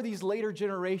for these later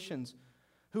generations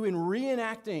who, in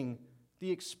reenacting the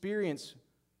experience,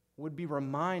 would be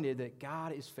reminded that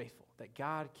God is faithful, that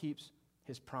God keeps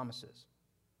his promises.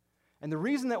 And the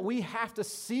reason that we have to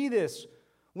see this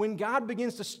when God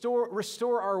begins to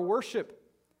restore our worship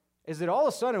is that all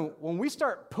of a sudden, when we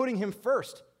start putting him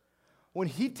first, when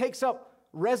he takes up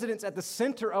residence at the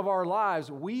center of our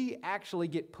lives, we actually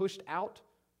get pushed out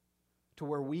to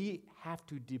where we have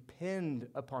to depend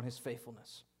upon his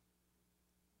faithfulness.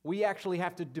 We actually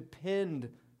have to depend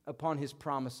upon his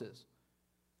promises.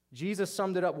 Jesus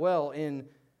summed it up well in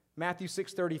Matthew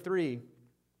 6:33.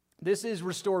 This is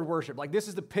restored worship. Like, this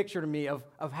is the picture to me of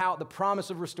how the promise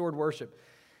of restored worship.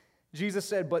 Jesus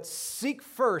said, "But seek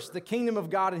first the kingdom of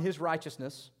God and his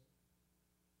righteousness,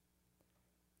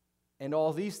 and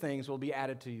all these things will be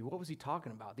added to you." What was he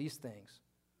talking about? These things.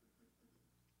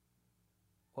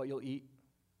 What you'll eat,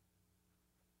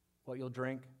 what you'll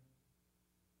drink,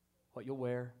 what you'll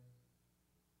wear.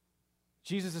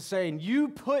 Jesus is saying, you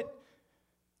put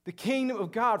the kingdom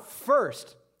of God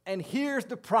first, and here's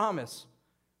the promise.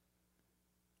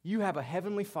 You have a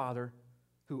heavenly Father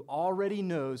who already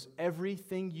knows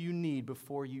everything you need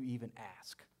before you even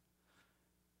ask.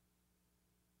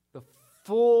 The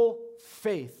full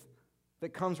faith that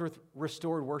comes with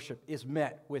restored worship is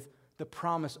met with the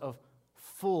promise of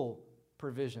full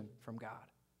provision from God.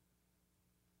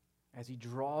 As he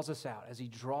draws us out, as he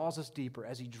draws us deeper,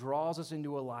 as he draws us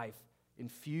into a life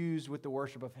infused with the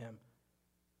worship of him,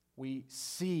 we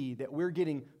see that we're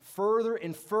getting further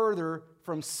and further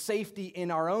from safety in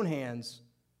our own hands,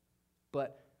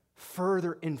 but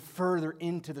further and further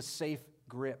into the safe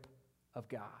grip of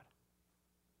God.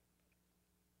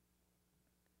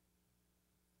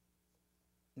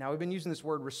 Now, we've been using this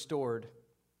word restored,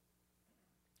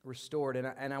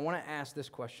 and I want to ask this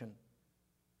question.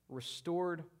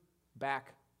 Restored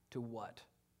back to what?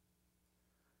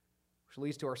 Which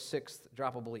leads to our sixth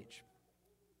drop of bleach.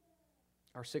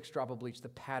 Our sixth drop of bleach, the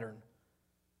pattern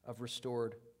of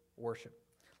restored worship.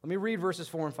 Let me read verses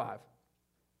 4 and 5.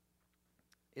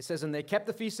 It says, "And they kept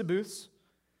the Feast of Booths,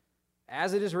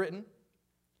 as it is written,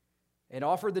 and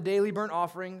offered the daily burnt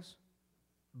offerings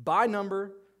by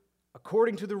number,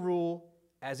 according to the rule,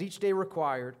 as each day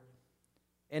required.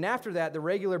 And after that, the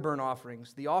regular burnt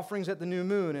offerings, the offerings at the new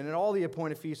moon, and at all the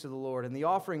appointed feasts of the Lord, and the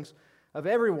offerings of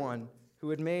everyone who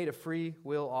had made a free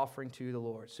will offering to the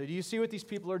Lord." So do you see what these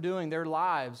people are doing? Their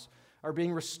lives are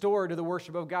being restored to the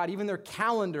worship of God. Even their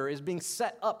calendar is being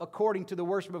set up according to the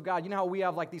worship of God. You know how we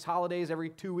have like these holidays every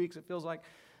 2 weeks, it feels like?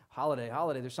 Holiday,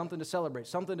 there's something to celebrate,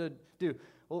 something to do.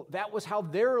 Well, that was how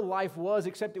their life was,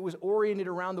 except it was oriented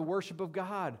around the worship of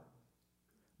God.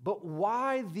 But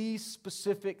why these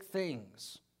specific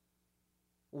things?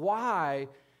 Why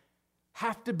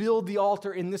have to build the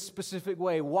altar in this specific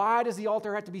way? Why does the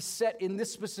altar have to be set in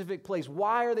this specific place?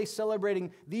 Why are they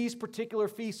celebrating these particular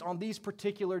feasts on these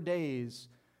particular days?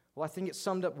 Well, I think it's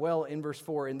summed up well in verse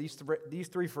 4 in these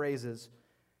three phrases.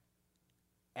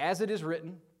 As it is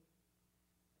written,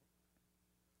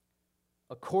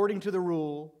 according to the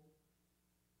rule,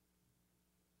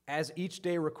 as each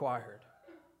day required.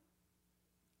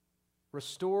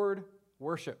 Restored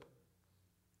worship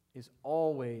is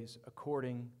always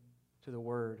according to the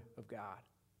Word of God.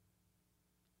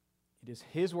 It is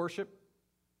His worship,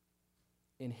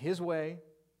 in His way,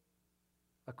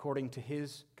 according to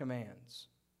his commands.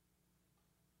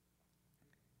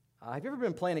 Have you ever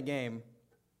been playing a game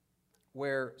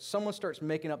where someone starts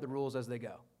making up the rules as they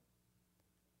go?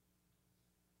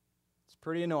 It's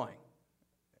pretty annoying.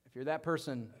 If you're that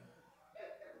person,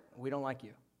 we don't like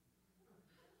you.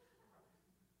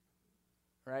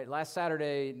 Right? Last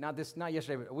Saturday, not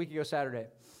yesterday, but a week ago Saturday,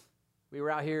 we were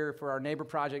out here for our neighbor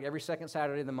project. Every second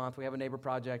Saturday of the month, we have a neighbor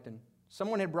project, and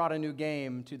someone had brought a new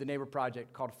game to the neighbor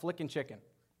project called Flickin' Chicken.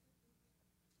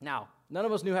 Now, none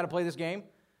of us knew how to play this game.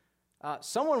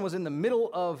 Someone was in the middle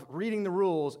of reading the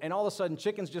rules, and all of a sudden,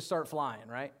 chickens just start flying,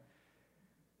 right?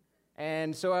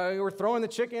 And so we were throwing the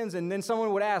chickens, and then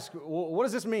someone would ask, what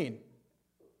does this mean?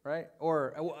 Right?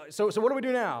 Or, so what do we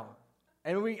do now?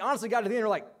 And we honestly got to the end, we're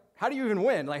like, how do you even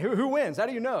win? Like, who wins? How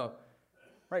do you know?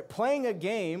 Right? Playing a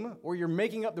game where you're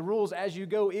making up the rules as you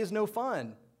go is no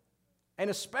fun.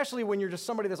 And especially when you're just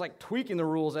somebody that's like tweaking the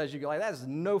rules as you go. Like, that is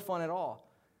no fun at all.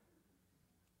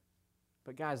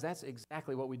 But guys, that's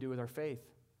exactly what we do with our faith.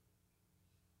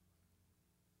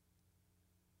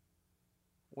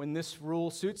 When this rule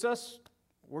suits us,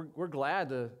 we're glad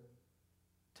to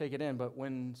take it in. But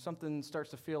when something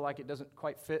starts to feel like it doesn't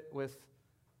quite fit with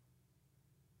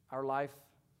our life,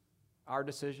 our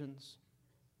decisions,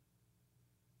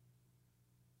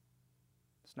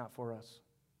 it's not for us.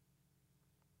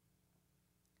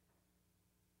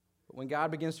 But when God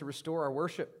begins to restore our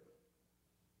worship,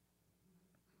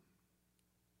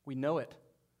 we know it,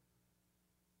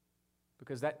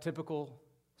 because that typical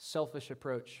selfish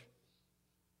approach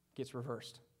gets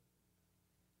reversed.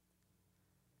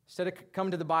 Instead of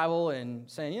coming to the Bible and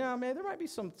saying, man, there might be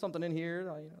something in here,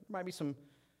 there might be some,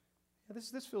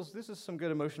 this is some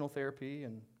good emotional therapy,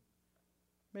 and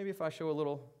maybe if I show a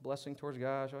little blessing towards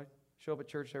God, I show up at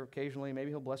church occasionally, maybe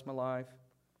he'll bless my life.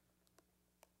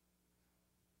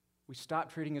 We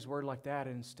stop treating his word like that,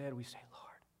 and instead we say, Lord,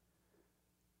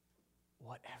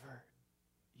 whatever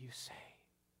you say,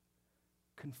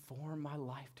 conform my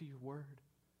life to your word.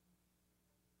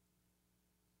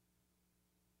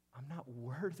 I'm not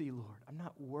worthy, Lord. I'm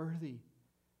not worthy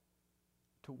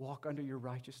to walk under your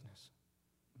righteousness.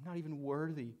 I'm not even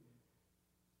worthy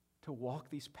to walk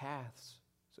these paths.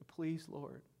 So please,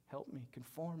 Lord, help me,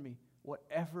 conform me.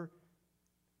 Whatever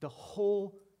the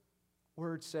whole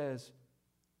word says,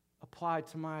 applied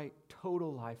to my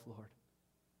total life, Lord.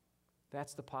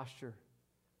 That's the posture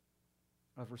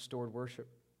of restored worship.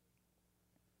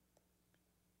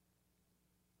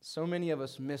 So many of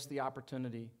us miss the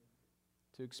opportunity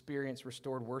to experience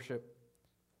restored worship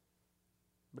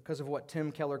because of what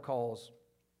Tim Keller calls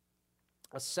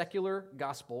a secular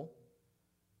gospel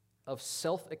of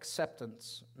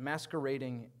self-acceptance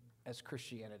masquerading as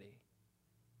Christianity.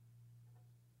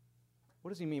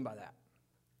 What does he mean by that?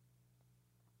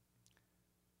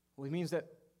 Well, he means that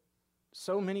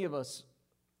so many of us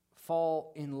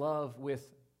fall in love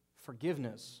with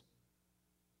forgiveness,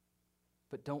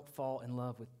 but don't fall in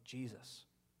love with Jesus.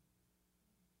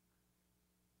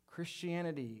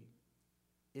 Christianity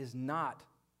is not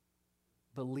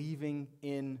believing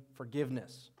in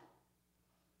forgiveness.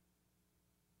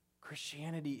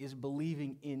 Christianity is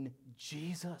believing in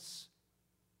Jesus,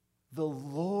 the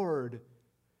Lord,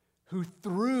 who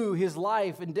through his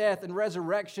life and death and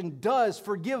resurrection does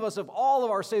forgive us of all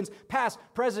of our sins, past,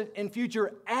 present, and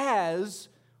future, as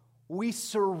we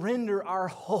surrender our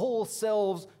whole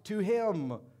selves to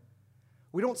him.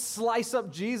 We don't slice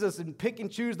up Jesus and pick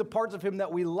and choose the parts of him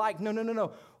that we like.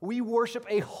 No. We worship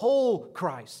a whole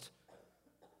Christ.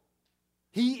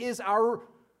 He is our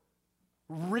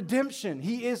redemption.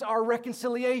 He is our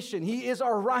reconciliation. He is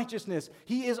our righteousness.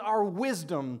 He is our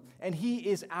wisdom. And he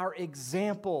is our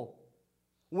example.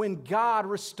 When God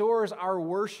restores our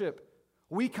worship,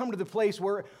 we come to the place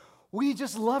where we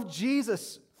just love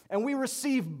Jesus and we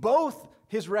receive both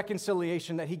his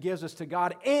reconciliation that he gives us to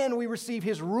God, and we receive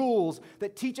his rules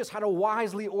that teach us how to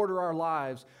wisely order our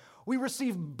lives. We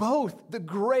receive both the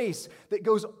grace that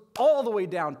goes all the way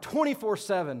down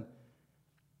 24/7,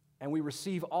 and we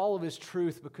receive all of his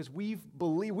truth because we've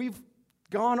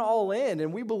gone all in,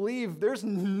 and we believe there's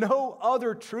no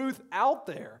other truth out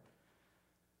there,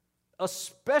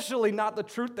 especially not the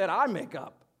truth that I make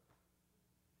up.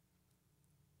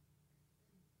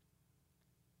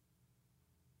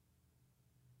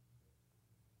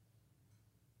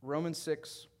 Romans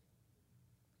 6,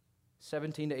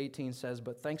 17 to 18 says,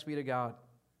 "But thanks be to God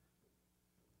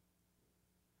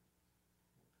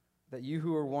that you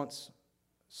who were once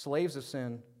slaves of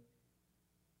sin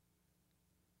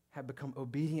have become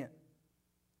obedient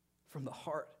from the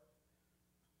heart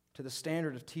to the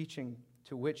standard of teaching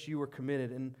to which you were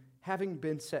committed. And having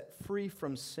been set free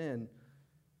from sin,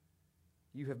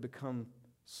 you have become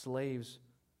slaves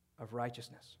of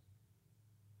righteousness.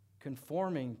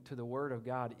 Conforming to the Word of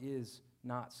God is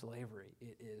not slavery,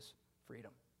 it is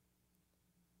freedom.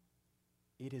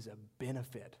 It is a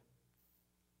benefit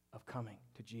of coming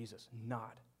to Jesus,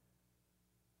 not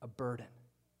a burden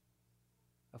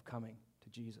of coming to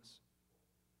Jesus.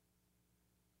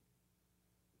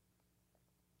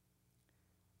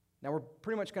 Now, we're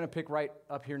pretty much going to pick right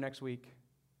up here next week.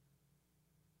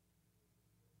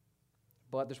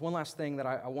 But there's one last thing that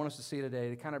I want us to see today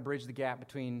to kind of bridge the gap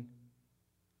between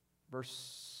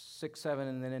verse 6, 7,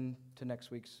 and then into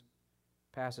next week's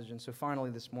passage. And so finally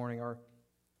this morning, our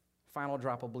final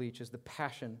drop of bleach is the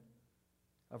passion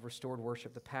of restored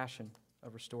worship. The passion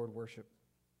of restored worship.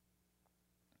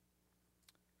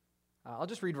 I'll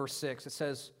just read verse 6. It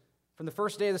says, "From the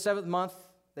first day of the 7th month,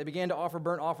 they began to offer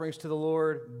burnt offerings to the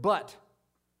Lord, but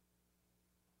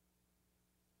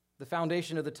the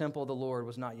foundation of the temple of the Lord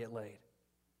was not yet laid."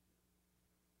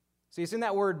 See, it's in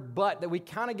that word "but" that we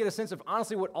kind of get a sense of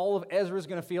honestly what all of Ezra is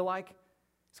going to feel like.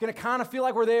 It's going to kind of feel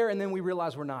like we're there, and then we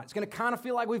realize we're not. It's going to kind of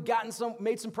feel like we've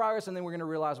made some progress, and then we're going to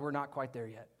realize we're not quite there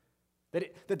yet.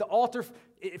 That the altar,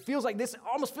 it feels like this,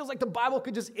 almost feels like the Bible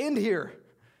could just end here.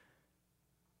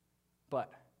 But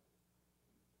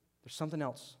there's something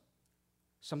else,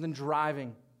 something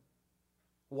driving.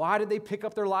 Why did they pick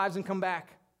up their lives and come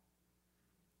back?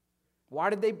 Why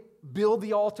did they build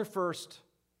the altar first?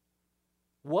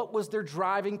 What was their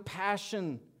driving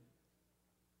passion?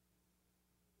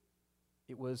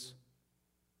 It was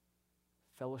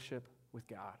fellowship with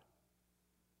God.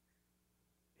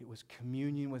 It was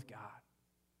communion with God.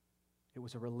 It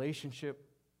was a relationship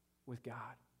with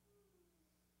God.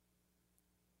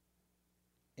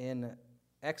 In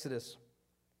Exodus,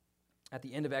 at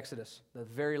the end of Exodus, the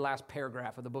very last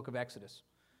paragraph of the book of Exodus,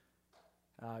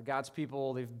 God's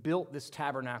people, they've built this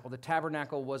tabernacle. The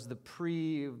tabernacle was the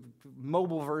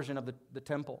pre-mobile version of the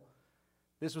temple.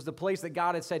 This was the place that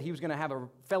God had said he was going to have a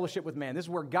fellowship with man. This is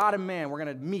where God and man were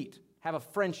going to meet, have a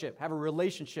friendship, have a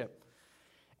relationship.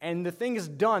 And the thing is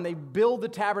done. They build the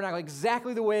tabernacle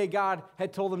exactly the way God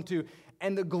had told them to.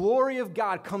 And the glory of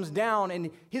God comes down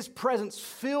and his presence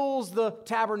fills the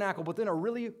tabernacle. But then a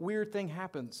really weird thing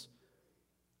happens.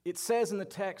 It says in the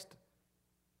text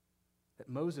that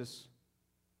Moses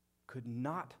could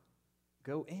not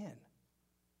go in.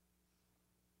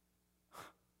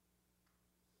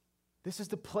 This is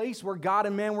the place where God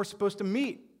and man were supposed to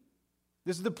meet.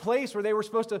 This is the place where they were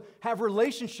supposed to have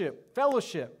relationship,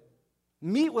 fellowship,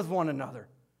 meet with one another.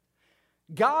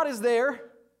 God is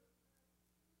there,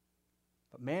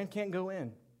 but man can't go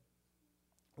in.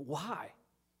 Why?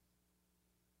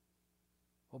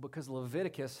 Well, because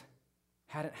Leviticus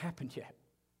hadn't happened yet.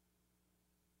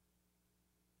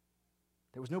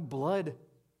 There was no blood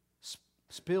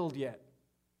spilled yet.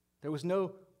 There was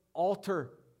no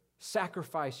altar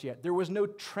sacrifice yet. There was no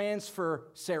transfer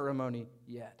ceremony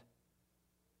yet.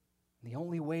 And the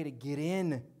only way to get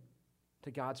in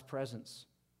to God's presence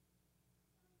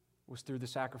was through the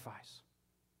sacrifice.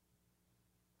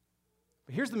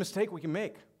 But here's the mistake we can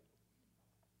make.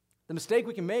 The mistake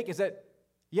we can make is that,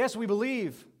 yes, we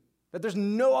believe that there's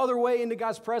no other way into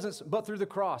God's presence but through the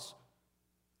cross.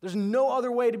 There's no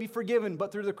other way to be forgiven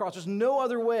but through the cross. There's no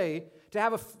other way to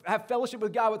have fellowship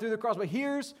with God but through the cross. But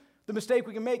here's the mistake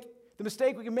we can make. The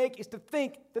mistake we can make is to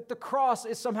think that the cross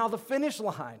is somehow the finish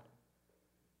line.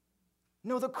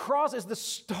 No, the cross is the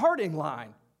starting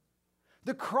line.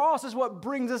 The cross is what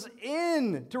brings us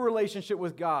into relationship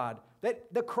with God.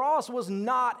 That the cross was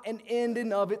not an end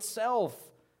in of itself.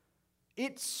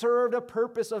 It served a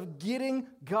purpose of getting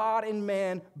God and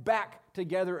man back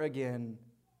together again.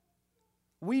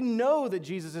 We know that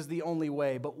Jesus is the only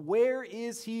way, but where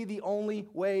is he the only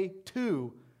way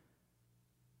to?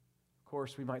 Of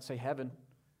course, we might say heaven,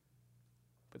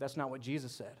 but that's not what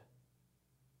Jesus said.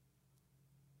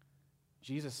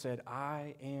 Jesus said,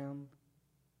 I am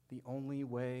the only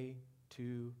way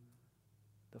to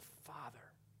the Father.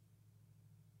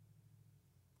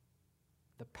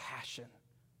 The passion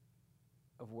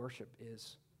of worship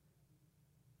is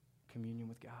communion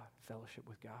with God, fellowship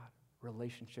with God,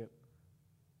 relationship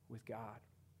with God.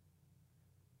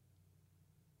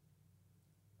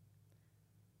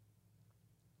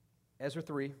 Ezra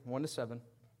 3, 1-7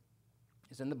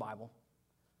 is in the Bible.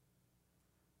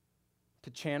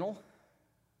 To channel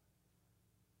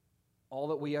all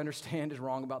that we understand is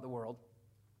wrong about the world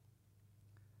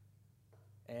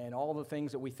and all the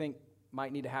things that we think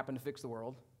might need to happen to fix the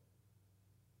world,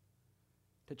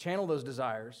 to channel those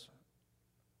desires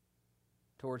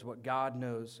towards what God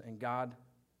knows and God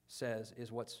says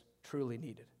is what's truly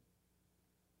needed.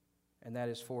 And that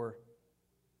is for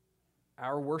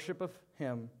our worship of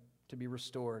him to be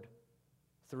restored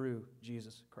through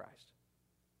Jesus Christ.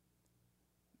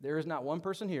 There is not one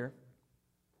person here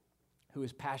who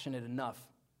is passionate enough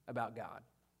about God.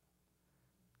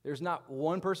 There's not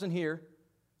one person here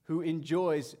who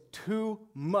enjoys too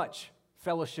much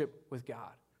fellowship with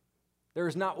God. There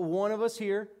is not one of us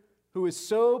here who is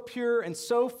so pure and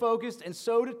so focused and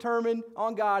so determined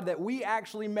on God that we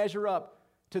actually measure up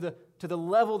to the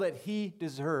level that He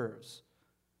deserves.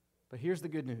 But here's the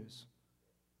good news.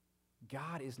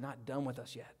 God is not done with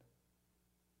us yet.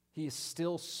 He is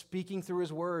still speaking through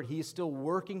His Word. He is still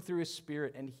working through His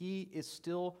Spirit, and He is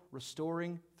still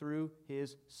restoring through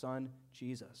His Son,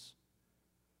 Jesus.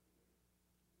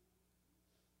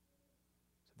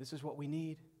 So this is what we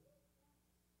need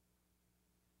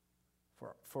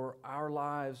for our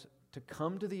lives to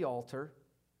come to the altar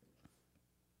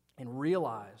and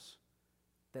realize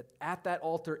that at that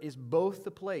altar is both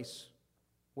the place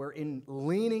where in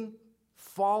leaning,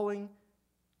 falling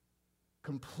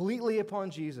completely upon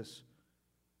Jesus,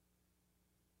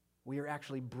 we are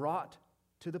actually brought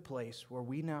to the place where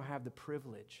we now have the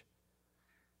privilege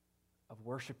of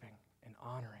worshiping and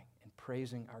honoring and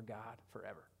praising our God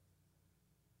forever.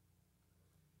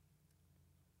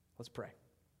 Let's pray.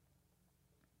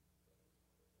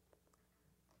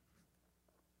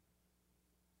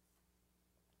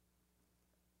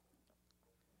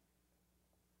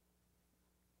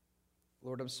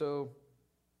 Lord, I'm so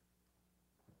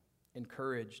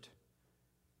encouraged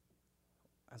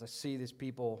as I see these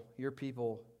people, your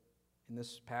people in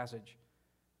this passage,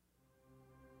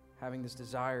 having this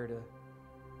desire to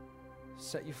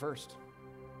set you first, to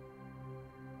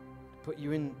put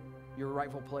you in your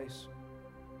rightful place.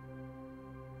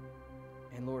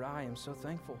 And Lord, I am so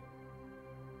thankful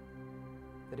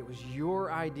that it was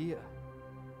your idea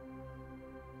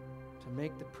to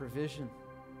make the provision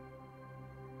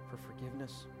for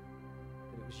forgiveness,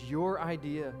 that it was your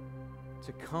idea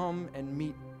to come and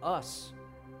meet us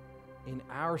in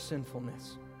our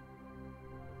sinfulness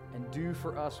and do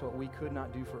for us what we could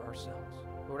not do for ourselves.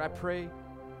 Lord, I pray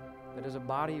that as a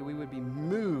body we would be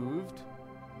moved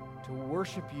to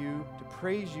worship you, to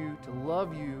praise you, to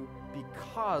love you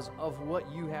because of what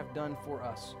you have done for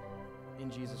us in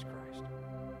Jesus Christ.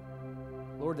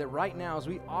 Lord, that right now as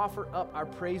we offer up our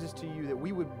praises to you, that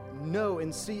we would know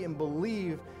and see and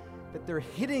believe that they're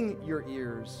hitting your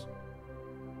ears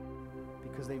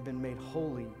because they've been made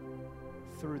holy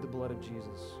through the blood of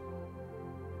Jesus.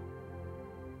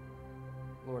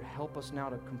 Lord, help us now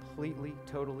to completely,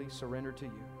 totally surrender to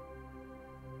you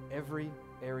every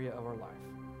area of our life.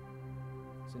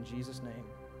 It's in Jesus' name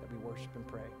that we worship and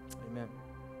pray. Amen.